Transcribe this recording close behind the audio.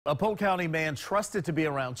A Polk County man trusted to be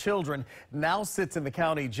around children now sits in the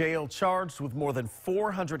county jail charged with more than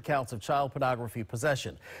 400 counts of child pornography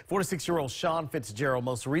possession. 46-year-old Sean Fitzgerald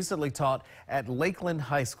most recently taught at Lakeland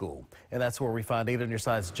High School. And that's where we find 8 on your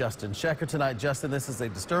side's Justin Shecker tonight. Justin, this is a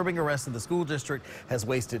disturbing arrest, and the school district has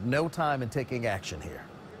wasted no time in taking action here.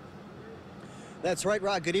 That's right,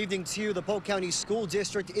 Rod. Good evening to you. The Polk County School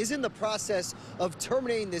District is in the process of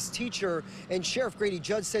terminating this teacher, and Sheriff Grady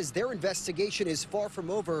Judd says their investigation is far from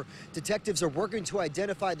over. Detectives are working to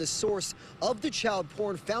identify the source of the child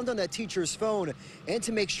porn found on that teacher's phone and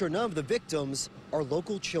to make sure none of the victims are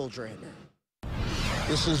local children.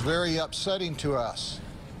 This is very upsetting to us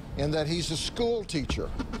in that he's a school teacher.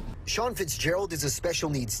 Sean Fitzgerald is a special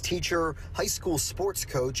needs teacher, high school sports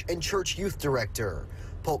coach, and church youth director.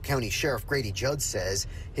 Polk County Sheriff Grady Judd says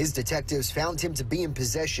his detectives found him to be in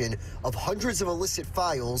possession of hundreds of illicit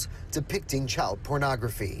files depicting child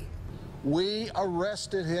pornography. We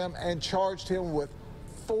arrested him and charged him with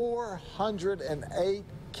 408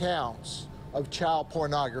 counts of child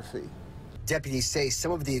pornography. Deputies say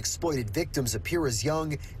some of the exploited victims appear as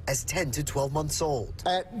young as 10 to 12 months old.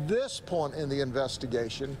 At this point in the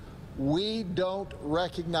investigation, we don't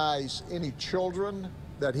recognize any children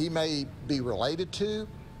that he may be related to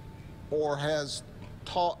or has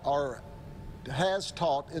taught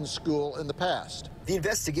in school in the past. The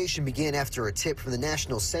investigation began after a tip from the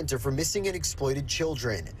National Center for Missing and Exploited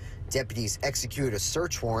Children. Deputies executed a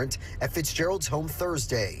search warrant at Fitzgerald's home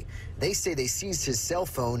Thursday. They say they seized his cell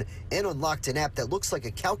phone and unlocked an app that looks like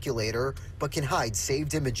a calculator but can hide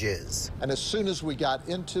saved images. And as soon as we got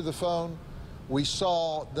into the phone, we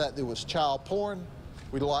saw that there was child porn.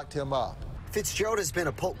 We locked him up. Fitzgerald has been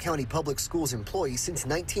a Polk County Public Schools employee since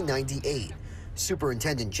 1998.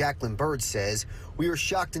 Superintendent Jacqueline Bird says, "We are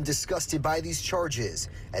shocked and disgusted by these charges.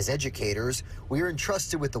 As educators, we are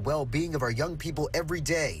entrusted with the well-being of our young people every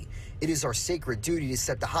day. It is our sacred duty to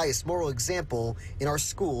set the highest moral example in our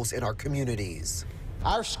schools and our communities."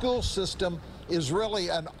 Our school system is really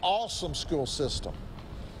an awesome school system.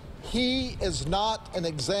 He is not an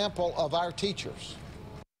example of our teachers.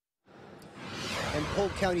 And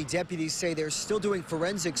Polk County deputies say they're still doing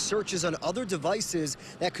forensic searches on other devices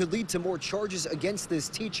that could lead to more charges against this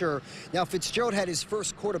teacher. Now, Fitzgerald had his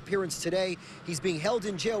first court appearance today. He's being held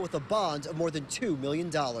in jail with a bond of more than $2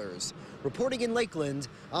 million. Reporting in Lakeland,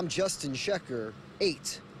 I'm Justin Shecker,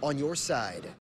 8 on your side.